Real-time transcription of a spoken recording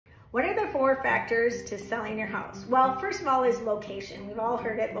What are the 4 factors to selling your house? Well, first of all is location. We've all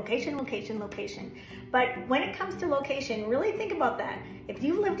heard it, location, location, location. But when it comes to location, really think about that. If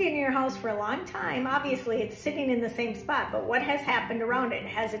you've lived in your house for a long time, obviously it's sitting in the same spot, but what has happened around it?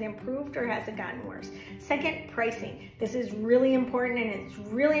 Has it improved or has it gotten worse? Second, pricing. This is really important, and it's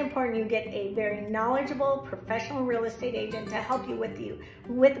really important you get a very knowledgeable professional real estate agent to help you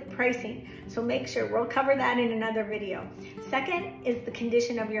with pricing. So make sure, we'll cover that in another video. Second is the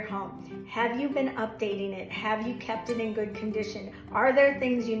condition of your home. Have you been updating it? Have you kept it in good condition? Are there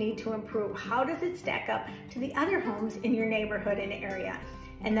things you need to improve? How does it stack up to the other homes in your neighborhood and area?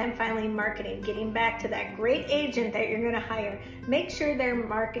 And then finally, marketing. Getting back to that great agent that you're gonna hire. Make sure their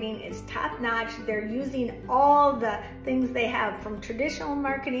marketing is top-notch. They're using all the things they have, from traditional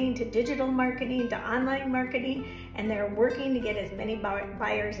marketing to digital marketing to online marketing, and they're working to get as many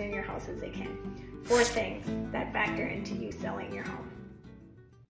buyers in your house as they can. 4 things that factor into you selling your home.